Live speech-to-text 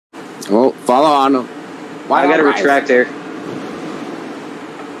Well, follow on him. I gotta retract there.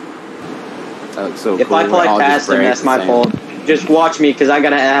 So if cool. I fly past him, that's my fault. Just watch me, because I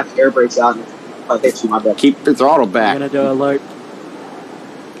gotta have air brakes out. And I'll hit you, my bad. Keep the throttle back. I'm gonna do a loop.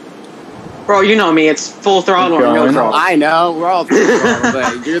 Bro, you know me. It's full throttle or no throttle. I know. We're all full throttle,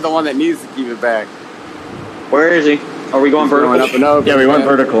 but you're the one that needs to keep it back. Where is he? Are we going vertical? Going up and over. Yeah, we went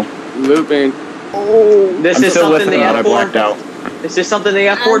vertical. Looping. Oh, this is something the I blacked F4. out. This is something the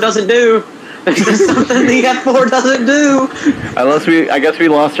F4 doesn't do. This is something the F4 doesn't do. I guess we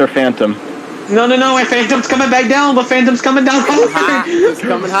lost our Phantom. No, my Phantom's coming back down. The Phantom's coming down hard. It's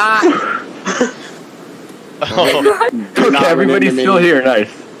coming hot. Okay, everybody's still here.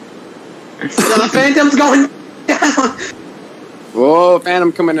 Nice. So the Phantom's going down. Whoa,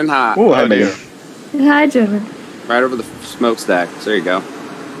 Phantom coming in hot. Oh, hi, Megan. Hi, Jimmy. Right over the smokestack. There you go.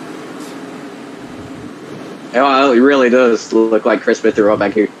 Oh, it really does look like Chris Smith threw up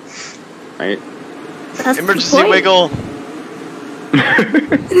back here. Right. That's Emergency wiggle.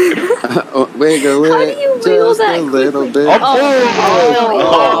 Wiggle How do it you wiggle just that a little bit.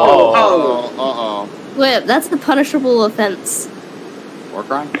 Wait, that's a punishable offense. War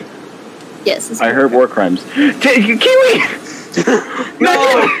crime? Yes. It's I heard war crimes. Kiwi! No!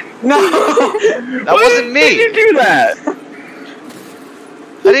 That wasn't me. Why did you do that?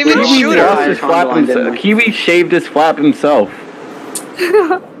 I didn't even shoot lost her. his flap himself. Kiwi shaved his flap himself.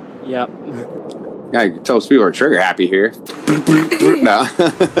 Yep. Yeah, you can tell people are trigger happy here. No.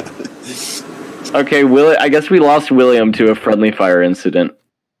 Okay, I guess we lost William to a friendly fire incident.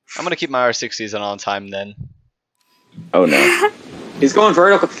 I'm gonna keep my R60s on time then. Oh no. He's going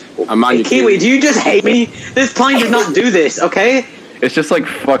vertical. I'm on Hey, Kiwi, do you just hate me? This plane does not do this, okay? It's just like,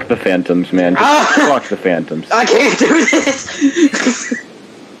 fuck the Phantoms, man. Just fuck the Phantoms. I can't do this.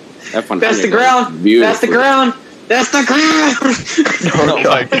 That's the ground. That's the ground. That's the ground. Oh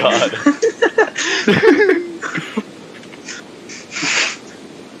my god.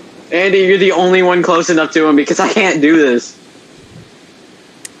 Andy, you're the only one close enough to him because I can't do this.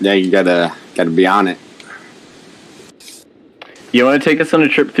 Yeah, you gotta be on it. You want to take us on a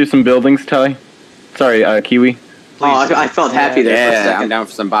trip through some buildings, Ty? Sorry, Kiwi. I felt happy there for a second. I'm down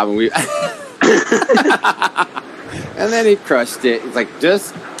for some bob and weave. And then he crushed it. He's like,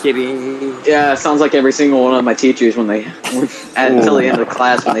 just kidding. Yeah, it sounds like every single one of my teachers until the end of the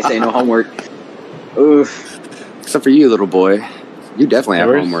class when they say no homework. Oof. Except for you, little boy. You definitely have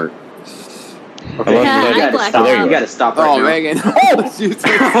homework. Okay, you gotta stop right now. Megan.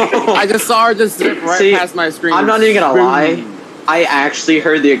 I just saw her just zip right past my screen. I'm not even gonna lie. I actually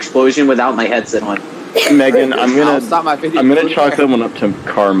heard the explosion without my headset on. Megan, I'm gonna stop my video. I'm gonna chalk that one up to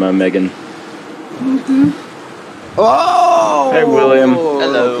karma, Megan. Oh! Hey, William.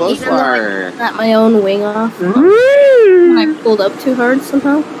 Hello. Close fire. Got my own wing off. When I pulled up too hard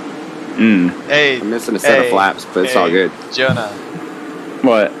somehow. Hey. I'm missing a set of flaps, but it's all good. Jonah.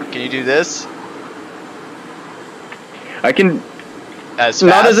 What? Can you do this? I can. As fast?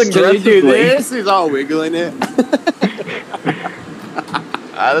 Not as Can you aggressively. do this? He's all wiggling it.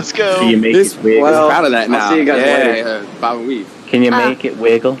 Let's go. Can you make it wiggle? Well, proud of that now. I'll see you guys later. Bob and weave. Can you make it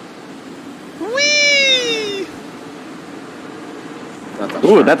wiggle? Whee!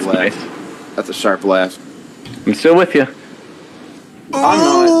 Ooh, that's nice. That's a sharp left. I'm still with you.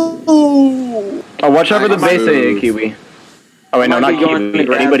 Oh! Oh, watch out for the Nice base, move. Kiwi. Oh wait, no, Might not be going Kiwi. to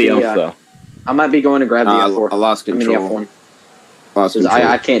grab Anybody the, else though? I might be going to grab the F4. I lost control.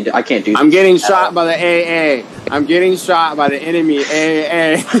 I can't do this. I'm getting shot by the AA. I'm getting shot by the enemy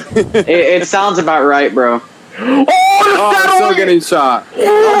AA. It sounds about right, bro. Oh, I'm still getting shot.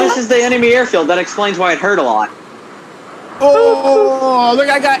 Oh, this is the enemy airfield. That explains why it hurt a lot. Oh, look,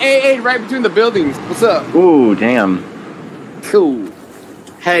 I got AA right between the buildings. What's up? Ooh, damn. Cool.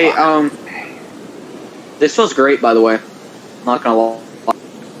 Hey, this feels great, by the way. I'm not gonna lie.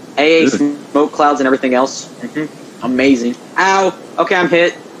 AA, smoke clouds, and everything else. Amazing. Ow! Okay, I'm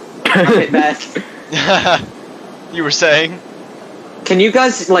hit. I'm hit back. You were saying? Can you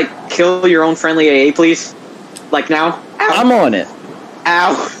guys, like, kill your own friendly AA, please? Like, now? Ow! I'm on it.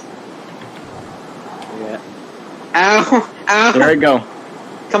 Ow! Yeah. Ow! Ow! There I go.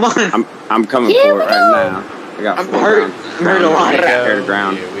 Come on! I'm coming for it right now. I got I'm hurt. I'm hurt a lot. Air to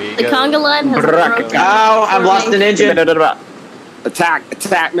ground. The conga line has broken. Ow! I've lost an engine.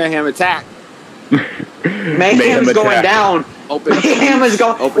 Attack, Mayhem, attack. Mayhem's going down. Mayhem is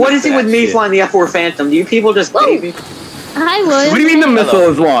going. What is it with me flying the F4 Phantom? Do you people just hate me? Hi, William. What do you mean the missile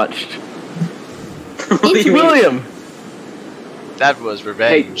is launched? It's William. That was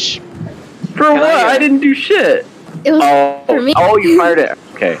revenge. For what? I didn't do shit. It was for me. Oh, you fired it.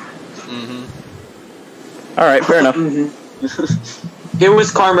 Okay. All right, fair enough. It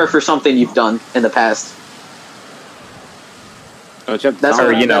was karma for something you've done in the past. Oh, Chip, That's Or,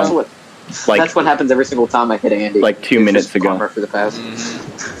 what, you know, that's what happens every single time I hit Andy. like 2 It's minutes just ago. Karma for the past.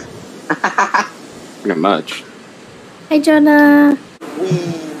 not much. Hey, Jonah.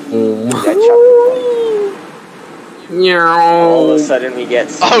 All of a sudden we get.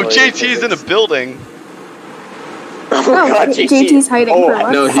 Oh, JT's in a building. Oh God, JT's hiding for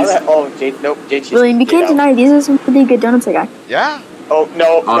us. No, he's. Nope, JT's. William, you can't deny these are some pretty good donuts I got. Yeah. Oh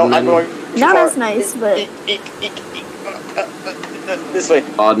no, I'm Oddman. going. Not far. as nice, but Eek. This way.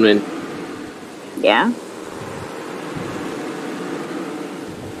 Oddman. yeah.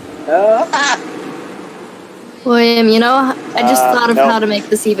 William, you know, I just thought of no. how to make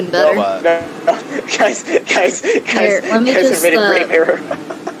this even better. What? No, guys, Here, let me guys, just, I made a grave error.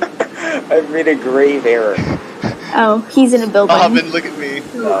 I've made a grave error. Oh, he's in a building. Oddman, look at me.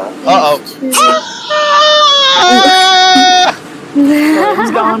 No.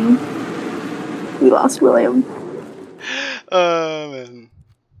 William's gone. We lost William. Oh man.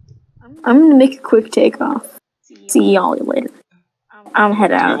 I'm gonna make a quick takeoff. See y'all later. I'm head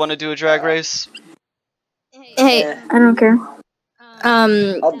Do we out. want to do a drag race? Hey, I don't care. I'll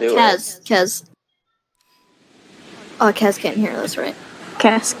do Kaz. Oh, Kaz can't hear us, right?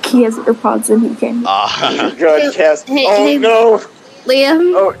 Kaz, he has earpods and he can. Ah. Good cast. Hey, Oh hey. no.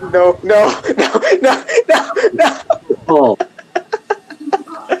 Liam. Oh no. Oh.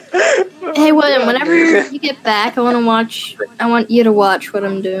 Hey, William. Whenever you get back, I want you to watch what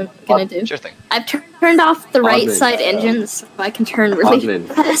I'm gonna do. Sure thing. I've turned off the right Oddman. side engine so I can turn really Oddman.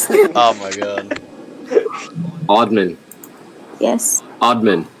 fast. Oh my god. Oddman. Yes.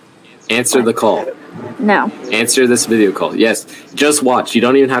 Oddman. Answer the call. No. Answer this video call. Yes. Just watch. You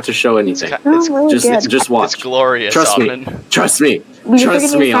don't even have to show anything. No, I'm really good. Just watch. It's glorious, Trust me. Oddman. Trust me. We Trust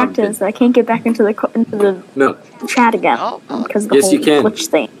figured me, the fact Oddman. is that I can't get back into the No. chat again Oh. because of the Yes, whole you can. glitch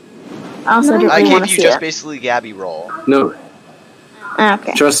thing. I also didn't I really want gave to you see just it. basically Gabby roll. No.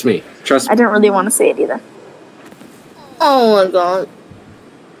 Okay. Trust me. Trust I me. didn't really want to see it either. Oh my god.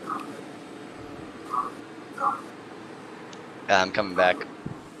 I'm coming back.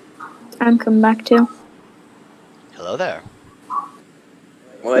 I'm coming back too. Hello there.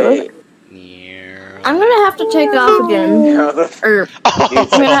 Wait. I'm gonna have to take off again. How the Or I'm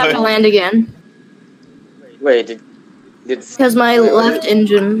gonna have to land again. Wait, did Because my left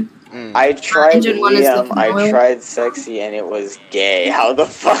engine. Mm. I tried Engine one is Liam, the I oil. tried sexy, and it was gay. How the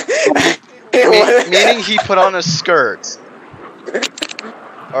fuck? Meaning he put on a skirt.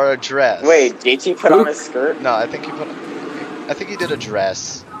 Or a dress. Wait, JT put on a skirt? No, I think he did a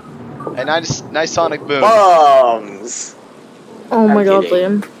dress. A nice sonic boom. Bombs! Oh my I'm god,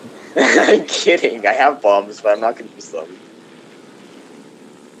 kidding. Liam. I'm kidding. I have bombs, but I'm not gonna use them.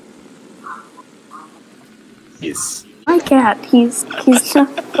 Yes. My cat, he's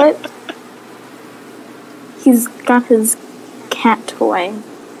what? He's got his cat toy.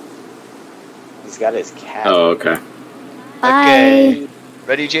 He's got his cat. Oh, okay. Okay.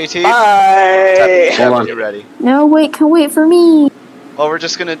 Ready, JT? Bye! Hold on. You ready? No, wait, can wait for me. Well, we're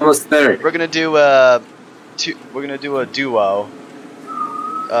just gonna Almost there. we're gonna do a duo.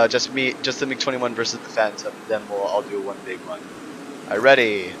 Just the MiG-21 versus the Phantom. Then I'll do one big one. Alright,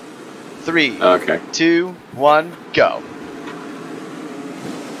 ready? 3, Okay. 2, 1, go.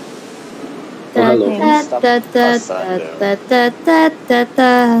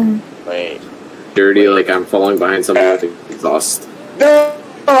 Wait. Dirty, like I'm falling behind something with exhaust. No!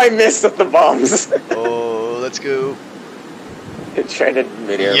 I missed with the bombs! Oh, let's go. I tried to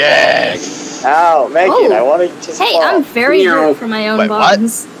mid-air. Yes. Ow, Megan, Oh. I want to just Hey, fall. I'm very hurt for my own Wait, what?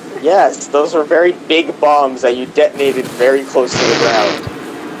 bombs. Yes, those were very big bombs that you detonated very close to the ground.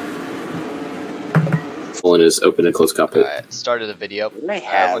 Pulling his open and close cockpit. Alright, started the video. What did I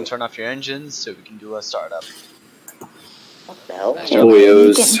have? Everyone turn off your engines so we can do a startup. What the hell? Nice Get job.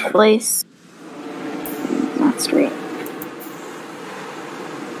 Oreos. in place. Not straight.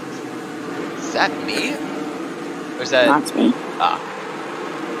 Is that me? Or is that... Not me. Ah.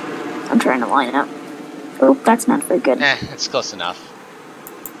 I'm trying to line up. Oh, that's not very good. It's close enough.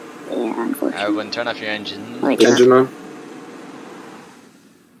 Yeah, unfortunately. Everyone turn off your engine. Like, Engine on?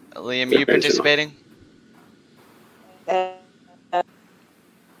 Liam, are you participating?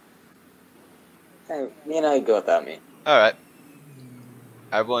 Me and I go without me. Alright.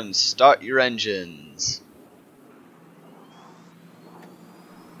 Everyone start your engines.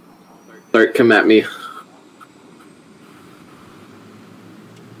 Start, come at me.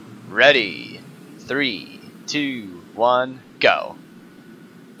 Ready. 3, 2, 1, go.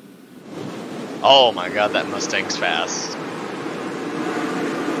 Oh my god, that Mustang's fast.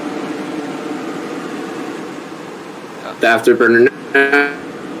 The afterburner.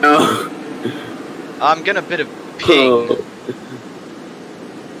 Oh. I'm getting a bit of ping. Oh.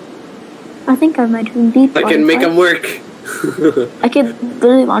 I think I might even beat I can make them work. I could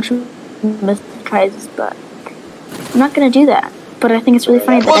literally launch them with prizes, but I'm not gonna do that. But I think it's really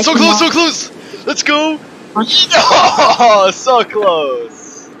funny that Oh, I so can close, so launch- close! Let's go! launch- Oh, so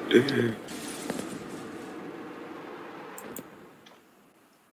close!